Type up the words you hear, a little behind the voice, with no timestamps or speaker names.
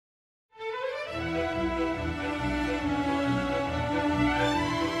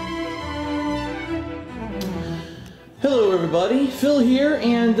everybody, Phil here,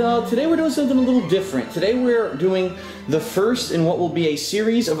 and today we're doing something a little different. Today we're doing the first in what will be a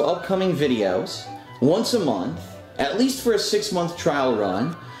series of upcoming videos, once a month, at least for a 6-month trial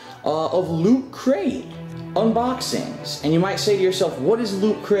run, of Loot Crate unboxings. And you might say to yourself, what is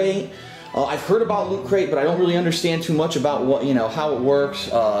Loot Crate? I've heard about Loot Crate, but I don't really understand too much about what, how it works,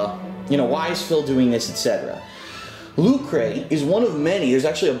 why is Phil doing this, etc. Loot Crate is one of many. There's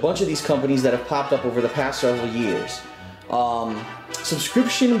actually a bunch of these companies that have popped up over the past several years.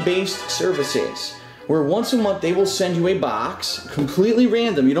 Subscription-based services, where once a month they will send you a box, completely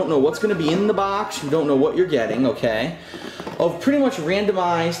random. You don't know what's going to be in the box. You don't know what you're getting, okay? Of pretty much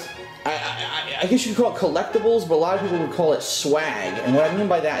randomized, I guess you could call it collectibles, but a lot of people would call it swag. And what I mean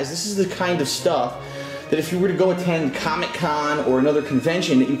by that is this is the kind of stuff that if you were to go attend Comic-Con or another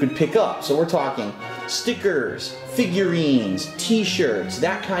convention that you could pick up. So we're talking stickers, figurines, t-shirts,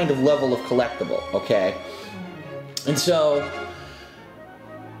 that kind of level of collectible, okay? And so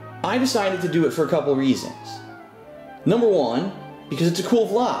I decided to do it for a couple reasons. Number one, because it's a cool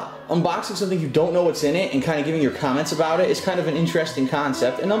vlog. Unboxing something you don't know what's in it and kind of giving your comments about it is kind of an interesting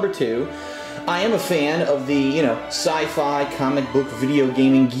concept. And number two, I am a fan of the, sci-fi, comic book, video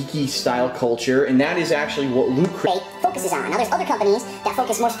gaming, geeky style culture, and that is actually what Loot Crate focuses on. Now there's other companies that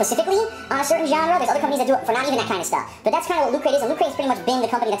focus more specifically on a certain genre. There's other companies that do it for not even that kind of stuff. But that's kind of what Loot Crate is, and Loot Crate has pretty much been the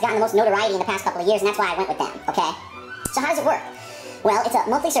company that's gotten the most notoriety in the past couple of years, and that's why I went with them, okay? So how does it work? Well, it's a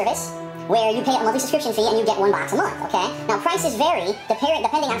monthly service where you pay a monthly subscription fee and you get one box a month, okay? Now prices vary depending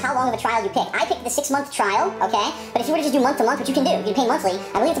on how long of a trial you pick. I picked the 6-month trial, okay? But if you were to just do month to month, which you can do, you can pay monthly.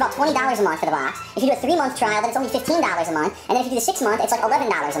 I believe it's about $20 a month for the box. If you do a 3-month trial, then it's only $15 a month. And then if you do the 6-month, it's like $11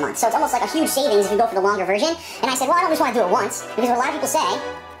 a month. So it's almost like a huge savings if you go for the longer version. And I said, well, I don't just want to do it once, because what a lot of people say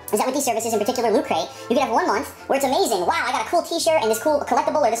is that with these services, in particular Loot Crate, you can have 1 month where it's amazing. Wow, I got a cool t-shirt and this cool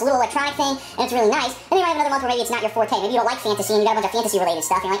collectible or this little electronic thing, and it's really nice. And then you might have another month where maybe it's not your forte. Maybe you don't like fantasy and you got a bunch of fantasy-related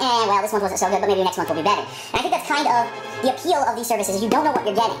stuff, and you're like, well, this month wasn't so good, but maybe next month will be better. And I think that's kind of the appeal of these services, is you don't know what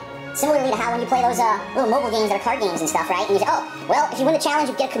you're getting. Similarly to how when you play those little mobile games that are card games and stuff, right? And you say, oh, well, if you win the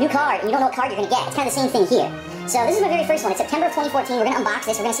challenge, you get a new card, and you don't know what card you're going to get. It's kind of the same thing here. So this is my very first one. It's September of 2014. We're going to unbox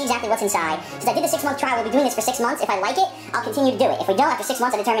this. We're going to see exactly what's inside. Since I did the 6-month trial, we'll be doing this for 6 months. If I like it, I'll continue to do it. If we don't, after 6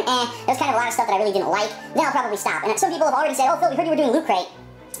 months, I determine, there's kind of a lot of stuff that I really didn't like, then I'll probably stop. And some people have already said, oh, Phil, we heard you were doing Loot Crate,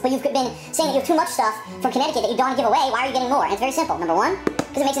 but you've been saying that you have too much stuff from Connecticut that you don't want to give away. Why are you getting more? And it's very simple. Number one,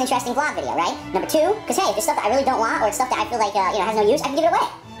 because it makes an interesting vlog video, right? Number two, because, hey, if there's stuff that I really don't want, or it's stuff that I feel like, has no use, I can give it away.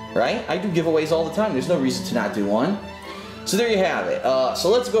 Right? I do giveaways all the time. There's no reason to not do one. So there you have it. So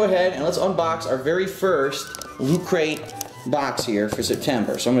let's go ahead and let's unbox our very first Loot Crate box here for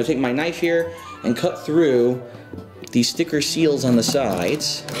September. So I'm going to take my knife here and cut through these sticker seals on the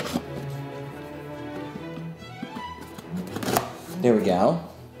sides. There we go.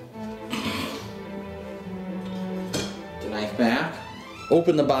 The knife back.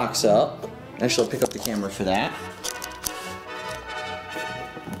 Open the box up. Actually, I'll pick up the camera for that.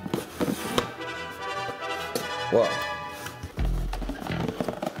 Whoa.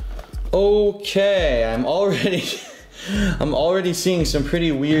 Okay, I'm already seeing some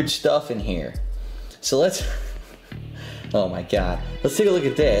pretty weird stuff in here. So let's, oh my god. Let's take a look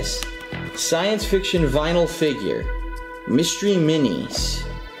at this. Science fiction vinyl figure. Mystery minis.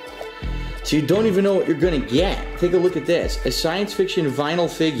 So you don't even know what you're gonna get. Take a look at this. A science fiction vinyl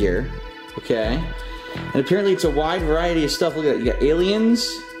figure. Okay. And apparently it's a wide variety of stuff. Look at that. You got aliens,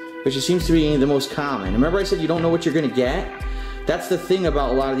 which it seems to be the most common. Remember I said you don't know what you're gonna get? That's the thing about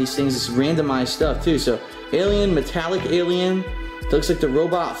a lot of these things, it's randomized stuff too. So, alien, metallic alien, it looks like the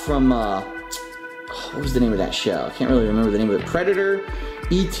robot from, what was the name of that show? I can't really remember the name of it. Predator,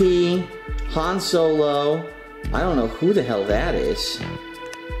 E.T., Han Solo, I don't know who the hell that is.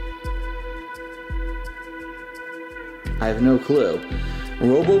 I have no clue.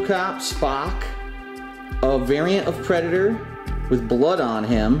 RoboCop, Spock, a variant of Predator with blood on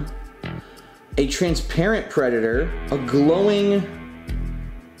him, a transparent Predator, a glowing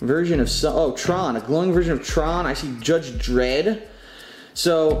version of Tron, a glowing version of Tron. I see Judge Dredd.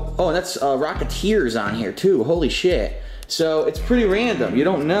 So, and that's Rocketeers on here too. Holy shit. So it's pretty random. You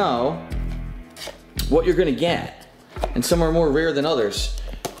don't know what you're gonna get, and some are more rare than others.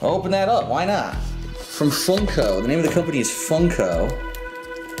 I'll open that up. Why not? From Funko. The name of the company is Funko.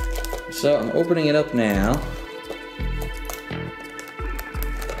 So I'm opening it up now.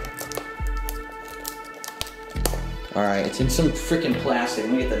 Alright, it's in some freaking plastic.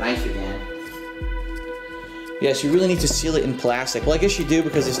 Let me get the knife again. Yes, you really need to seal it in plastic. Well, I guess you do,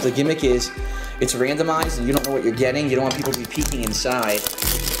 because the gimmick is it's randomized and you don't know what you're getting. You don't want people to be peeking inside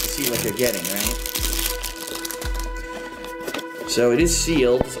to see what you're getting, right? So it is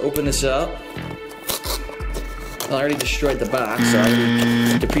sealed. Let's open this up. Well, I already destroyed the box, so I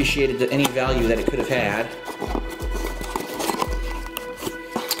already depreciated any value that it could have had.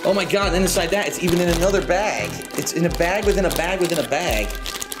 Oh my god, and then inside that, it's even in another bag. It's in a bag within a bag within a bag.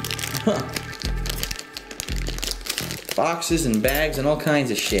 Huh. Boxes and bags and all kinds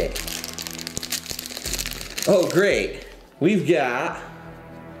of shit. Oh, great. We've got...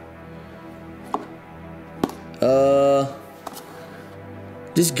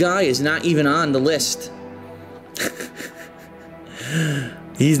 This guy is not even on the list.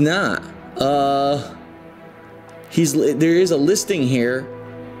 He's not. There is a listing here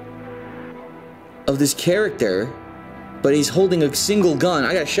of this character, but he's holding a single gun.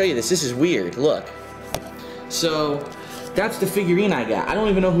 I gotta show you this. This is weird. Look. So, that's the figurine I got. I don't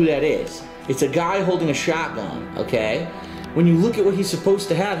even know who that is. It's a guy holding a shotgun, okay? When you look at what he's supposed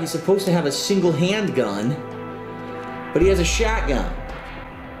to have a single handgun, but he has a shotgun.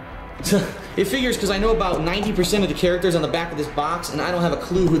 It figures because I know about 90% of the characters on the back of this box, and I don't have a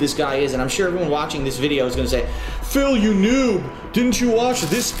clue who this guy is, and I'm sure everyone watching this video is going to say, Phil, you noob! Didn't you watch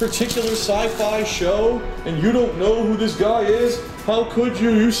this particular sci-fi show, and you don't know who this guy is? How could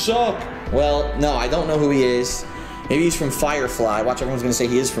you? You suck! Well, no, I don't know who he is. Maybe he's from Firefly. Watch, everyone's going to say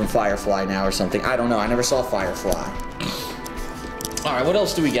he is from Firefly now or something. I don't know. I never saw Firefly. Alright, what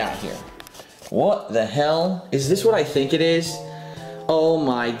else do we got here? What the hell? Is this what I think it is? Oh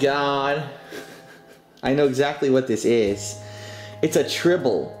my god. I know exactly what this is. It's a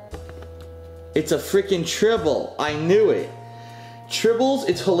Tribble. It's a freaking Tribble. I knew it. Tribbles,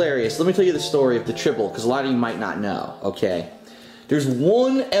 it's hilarious. Let me tell you the story of the Tribble, because a lot of you might not know, okay? There's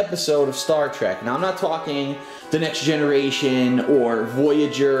one episode of Star Trek. Now, I'm not talking The Next Generation, or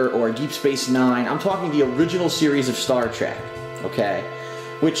Voyager, or Deep Space Nine. I'm talking the original series of Star Trek, okay?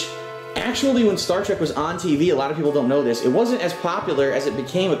 Which... actually, when Star Trek was on TV, a lot of people don't know this, it wasn't as popular as it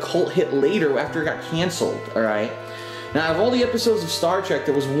became a cult hit later after it got canceled, alright? Now, out of all the episodes of Star Trek,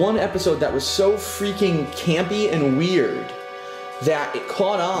 there was one episode that was so freaking campy and weird that it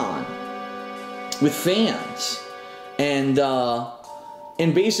caught on with fans. And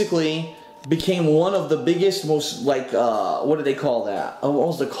basically became one of the biggest, most, like, what do they call that? What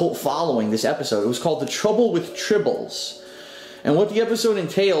was the cult following this episode? It was called The Trouble with Tribbles. And what the episode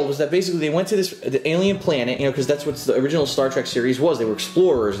entailed was that basically they went to the alien planet, you know, because that's what the original Star Trek series was. They were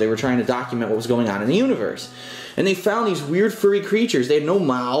explorers. They were trying to document what was going on in the universe. And they found these weird furry creatures. They had no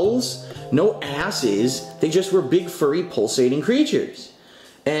mouths, no asses. They just were big furry pulsating creatures.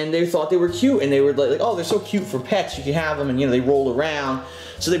 And they thought they were cute. And they were like, oh, they're so cute for pets. You can have them and, you know, they roll around.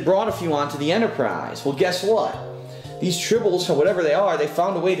 So they brought a few onto the Enterprise. Well, guess what? These Tribbles, or whatever they are, they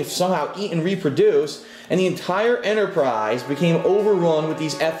found a way to somehow eat and reproduce, and the entire Enterprise became overrun with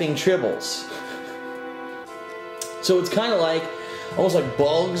these effing Tribbles. So it's kind of like, almost like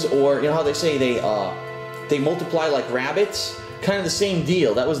bugs, or, you know how they say they multiply like rabbits? Kind of the same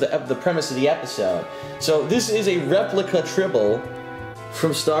deal. That was the premise of the episode. So this is a replica Tribble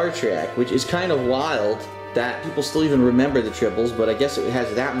from Star Trek, which is kind of wild that people still even remember the Tribbles, but I guess it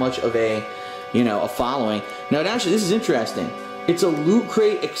has that much of a, you know, a following. Now, actually, this is interesting. It's a Loot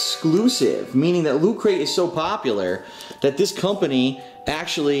Crate exclusive, meaning that Loot Crate is so popular that this company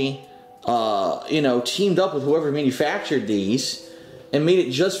actually, you know, teamed up with whoever manufactured these and made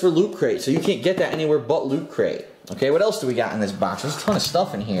it just for Loot Crate. So you can't get that anywhere but Loot Crate. Okay, what else do we got in this box? There's a ton of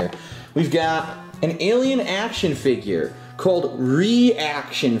stuff in here. We've got an alien action figure called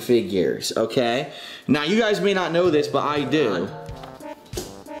Reaction Figures, okay? Now, you guys may not know this, but I do.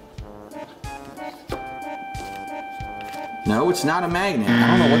 No, it's not a magnet. I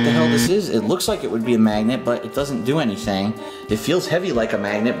don't know what the hell this is. It looks like it would be a magnet, but it doesn't do anything. It feels heavy like a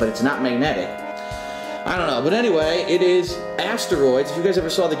magnet, but it's not magnetic. I don't know, but anyway, it is Asteroids. If you guys ever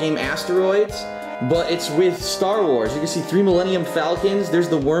saw the game Asteroids, but it's with Star Wars. You can see 3 Millennium Falcons. There's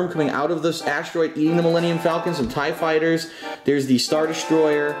the worm coming out of this asteroid eating the Millennium Falcons, some TIE fighters. There's the Star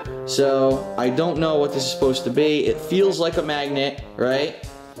Destroyer. So, I don't know what this is supposed to be. It feels like a magnet, right?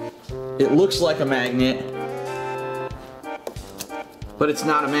 It looks like a magnet. But it's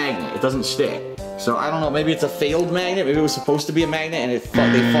not a magnet. It doesn't stick. So, I don't know. Maybe it's a failed magnet. Maybe it was supposed to be a magnet and they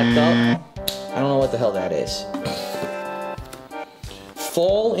fucked up. I don't know what the hell that is.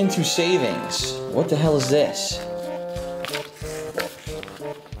 Fall into savings. What the hell is this?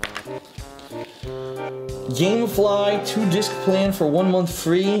 Gamefly 2-disc plan for 1 month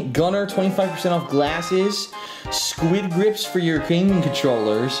free. Gunner 25% off glasses. Squid grips for your gaming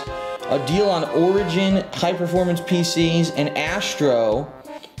controllers. A deal on Origin high performance PCs. And Astro.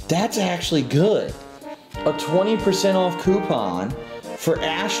 That's actually good. A 20% off coupon for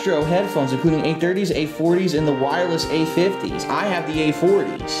Astro headphones, including A30s, A40s, and the wireless A50s. I have the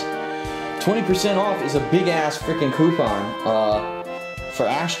A40s. 20% off is a big ass freaking coupon for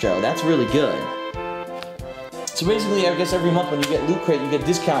Astro. That's really good. So basically, I guess every month when you get Loot Crate, you get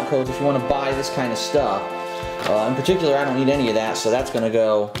discount codes if you want to buy this kind of stuff. In particular, I don't need any of that, so that's going to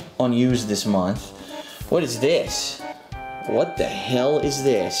go unused this month. What is this? What the hell is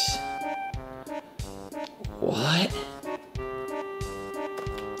this? What?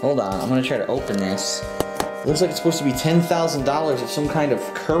 Hold on, I'm going to try to open this. It looks like it's supposed to be $10,000 of some kind of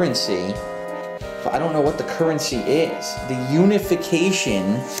currency. But I don't know what the currency is. The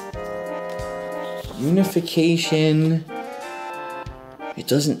unification... It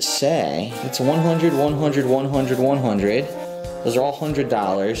doesn't say. It's 100, 100, 100, 100. Those are all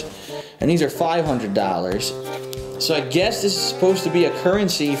 $100. And these are $500. So I guess this is supposed to be a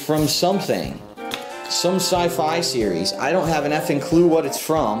currency from something. Some sci-fi series. I don't have an effing clue what it's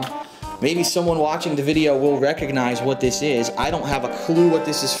from. Maybe someone watching the video will recognize what this is. I don't have a clue what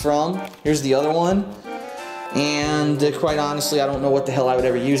this is from. Here's the other one. And quite honestly, I don't know what the hell I would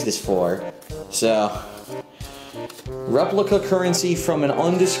ever use this for. So, replica currency from an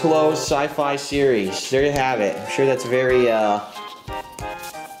undisclosed sci-fi series. There you have it. I'm sure that's very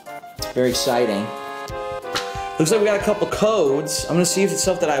exciting. Looks like we got a couple codes. I'm gonna see if it's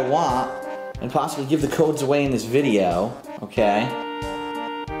stuff that I want and possibly give the codes away in this video. Okay.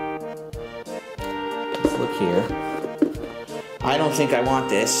 Let's look here. I don't think I want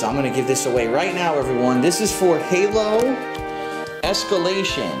this, so I'm gonna give this away right now, everyone. This is for Halo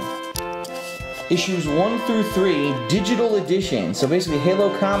Escalation. Issues 1 through 3, digital edition. So basically Halo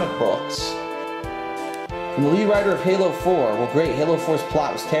comic books. From the lead writer of Halo 4. Well, great, Halo 4's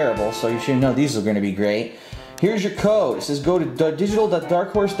plot was terrible, so you should know these are going to be great. Here's your code. It says go to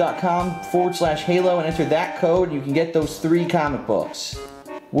digital.darkhorse.com/Halo and enter that code and you can get those 3 comic books.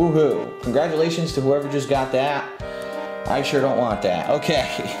 Woohoo. Congratulations to whoever just got that. I sure don't want that. Okay.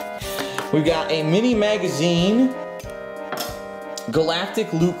 We've got a mini magazine.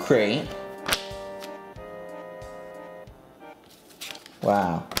 Galactic Loot Crate.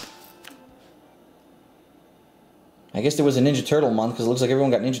 Wow. I guess there was a Ninja Turtle month because it looks like everyone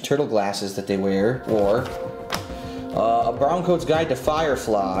got Ninja Turtle glasses that they wear. Or a Browncoat's Guide to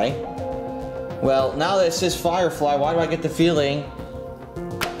Firefly. Well, now that it says Firefly, why do I get the feeling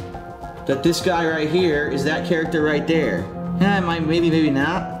that this guy right here is that character right there? Maybe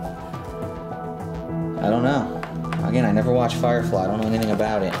not. I don't know. Again, I never watched Firefly. I don't know anything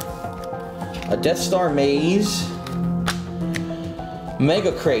about it. A Death Star Maze.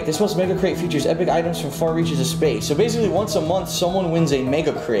 Mega Crate. This month's Mega Crate features epic items from far reaches of space. So basically, once a month, someone wins a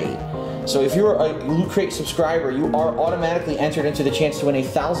Mega Crate. So if you're a Loot Crate subscriber, you are automatically entered into the chance to win a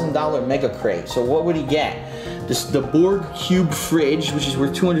 $1,000 Mega Crate. So what would he get? The Borg Cube Fridge, which is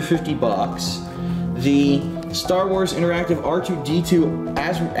worth 250 bucks. The Star Wars Interactive R2-D2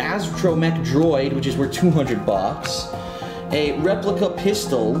 Astromech Droid, which is worth 200 bucks. A replica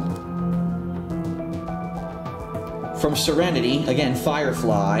pistol from Serenity, again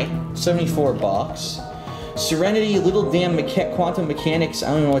Firefly, 74 bucks. Serenity Little Damn Quantum Mechanics,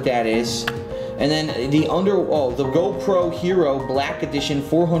 I don't know what that is. And then the GoPro Hero Black Edition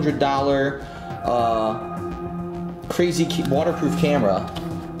 $400 crazy waterproof camera.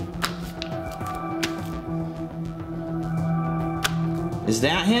 Is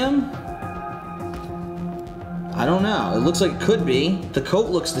that him? I don't know. It looks like it could be. The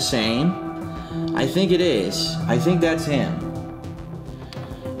coat looks the same. I think it is. I think that's him.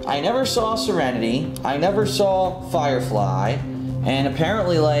 I never saw Serenity. I never saw Firefly. And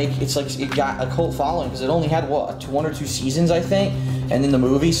apparently, it got a cult following because it only had, what, 1 or 2 seasons, I think? And then the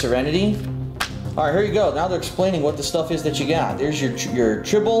movie, Serenity. Alright, here you go. Now they're explaining what the stuff is that you got. There's your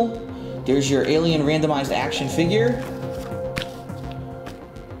Tribble. There's your Alien randomized action figure.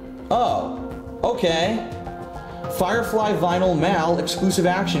 Oh, okay. Firefly Vinyl Mal exclusive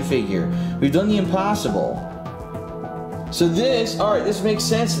action figure. We've done the impossible. So this, alright, this makes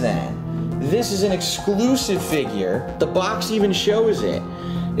sense then. This is an exclusive figure. The box even shows it.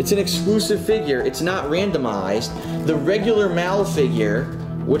 It's an exclusive figure. It's not randomized. The regular Mal figure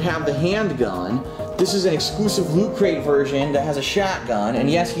would have the handgun. This is an exclusive Loot Crate version that has a shotgun. And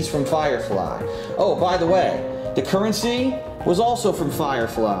yes, he's from Firefly. Oh, by the way, the currency was also from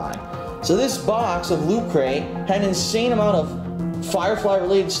Firefly. So this box of Loot Crate had an insane amount of Firefly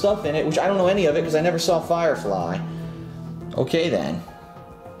related stuff in it, which I don't know any of it because I never saw Firefly. Okay then.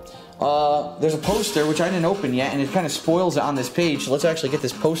 There's a poster which I didn't open yet and it kind of spoils it on this page, so let's actually get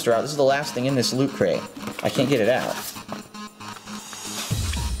this poster out. This is the last thing in this Loot Crate. I can't get it out.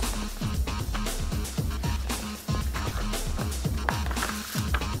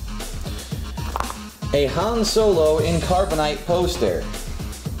 A Han Solo in Carbonite poster.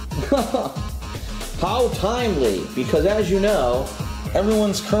 How timely, because as you know,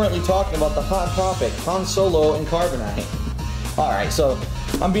 everyone's currently talking about the hot topic, Han Solo and Carbonite. Alright, so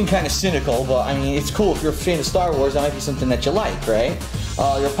I'm being kind of cynical, but I mean, it's cool if you're a fan of Star Wars, that might be something that you like, right?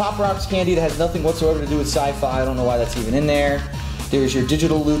 Your Pop Rocks candy that has nothing whatsoever to do with sci-fi, I don't know why that's even in there. There's your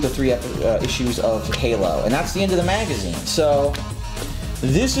digital loot, the 3 issues of Halo, and that's the end of the magazine. So,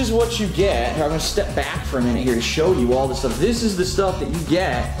 this is what you get. I'm going to step back for a minute here to show you all this stuff. This is the stuff that you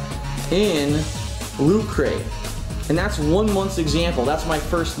get in Loot Crate. And that's 1 month's example. That's my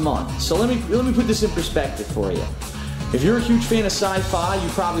first month. So let me put this in perspective for you. If you're a huge fan of sci-fi, you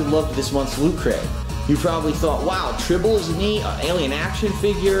probably loved this month's Loot Crate. You probably thought, wow, Tribble is neat, alien action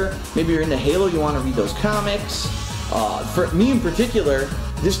figure. Maybe you're into Halo, you want to read those comics. For me in particular,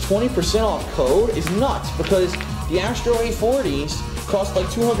 this 20% off code is nuts because the Astro A40s cost like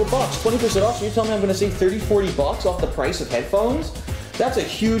 200 bucks, 20% off, so you're telling me I'm going to save 30, 40 bucks off the price of headphones? That's a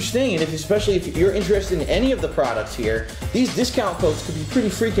huge thing, and especially if you're interested in any of the products here, these discount codes could be pretty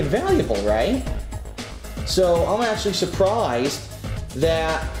freaking valuable, right? So I'm actually surprised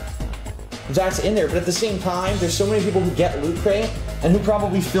that that's in there, but at the same time, there's so many people who get Loot Crate and who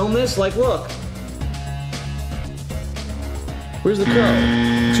probably film this, like, look. Where's the code?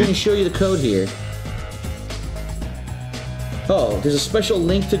 I'm trying to show you the code here. Oh, there's a special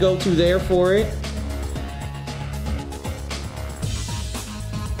link to go to there for it.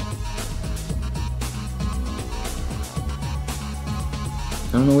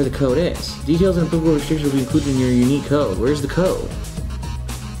 I don't know where the code is. Details and applicable restrictions will be included in your unique code. Where's the code?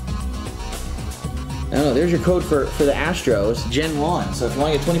 I don't know, there's your code for the Astros, Gen 1. So if you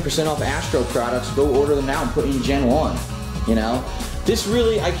want to get 20% off Astro products, go order them now and put in Gen 1. You know? This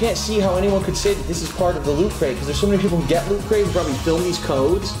really, I can't see how anyone could say that this is part of the Loot Crate, because there's so many people who get Loot Crate who probably film these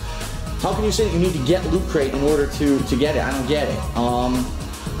codes. How can you say that you need to get Loot Crate in order to get it? I don't get it.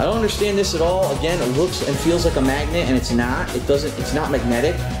 I don't understand this at all. Again, it looks and feels like a magnet, and it's not. It's not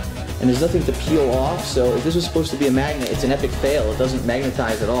magnetic, and there's nothing to peel off, so if this was supposed to be a magnet, it's an epic fail. It doesn't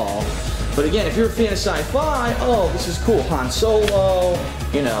magnetize at all. But again, if you're a fan of sci-fi, oh, this is cool. Han Solo,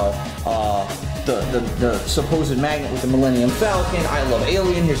 you know, the supposed magnet with the Millennium Falcon. I love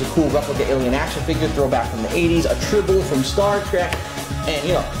Alien. Here's a cool replica Alien action figure, throwback from the 80s. A Tribble from Star Trek. And,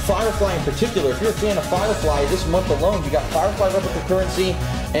 you know, Firefly in particular. If you're a fan of Firefly, this month alone, you got Firefly replica currency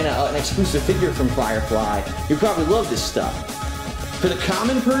and an exclusive figure from Firefly. You probably love this stuff. For the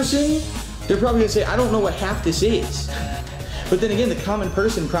common person, they're probably going to say, I don't know what half this is. But then again, the common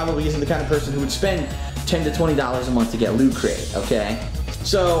person probably isn't the kind of person who would spend $10 to $20 a month to get Loot Crate, okay?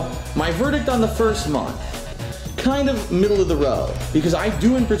 So, my verdict on the first month, kind of middle of the road, because I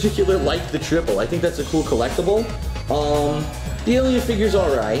do in particular like the Tribble. I think that's a cool collectible. The Alien figure's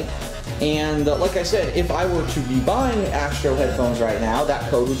alright, and like I said, if I were to be buying Astro headphones right now, that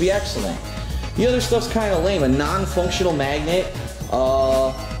code would be excellent. The other stuff's kind of lame. A non-functional magnet,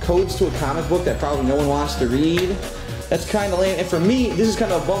 codes to a comic book that probably no one wants to read. That's kind of lame, and for me, this is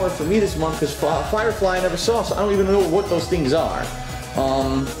kind of a bummer for me this month, because Firefly I never saw, so I don't even know what those things are.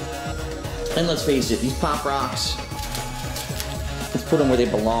 And let's face it, these Pop Rocks, let's put them where they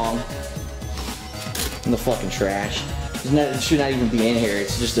belong. In the fucking trash. It should not even be in here,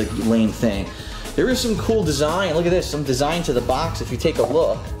 it's just a lame thing. There is some cool design, look at this, some design to the box if you take a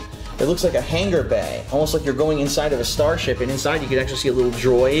look. It looks like a hangar bay, almost like you're going inside of a starship, and inside you can actually see a little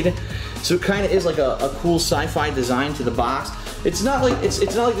droid. So it kind of is like a cool sci-fi design to the box. It's not like it's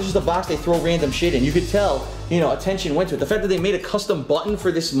not like it's just a box they throw random shit in. You could tell, you know, attention went to it. The fact that they made a custom button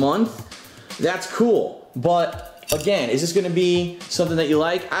for this month, that's cool. But again, is this going to be something that you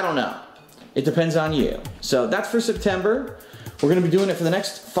like? I don't know. It depends on you. So that's for September. We're going to be doing it for the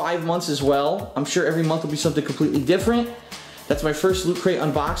next 5 months as well. I'm sure every month will be something completely different. That's my first Loot Crate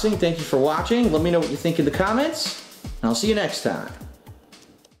unboxing. Thank you for watching. Let me know what you think in the comments, and I'll see you next time.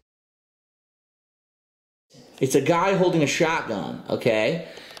 It's a guy holding a shotgun, okay?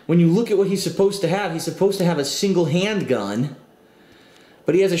 When you look at what he's supposed to have a single handgun,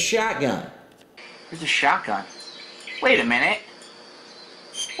 but he has a shotgun. Where's the shotgun? Wait a minute.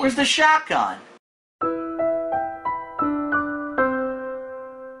 Where's the shotgun?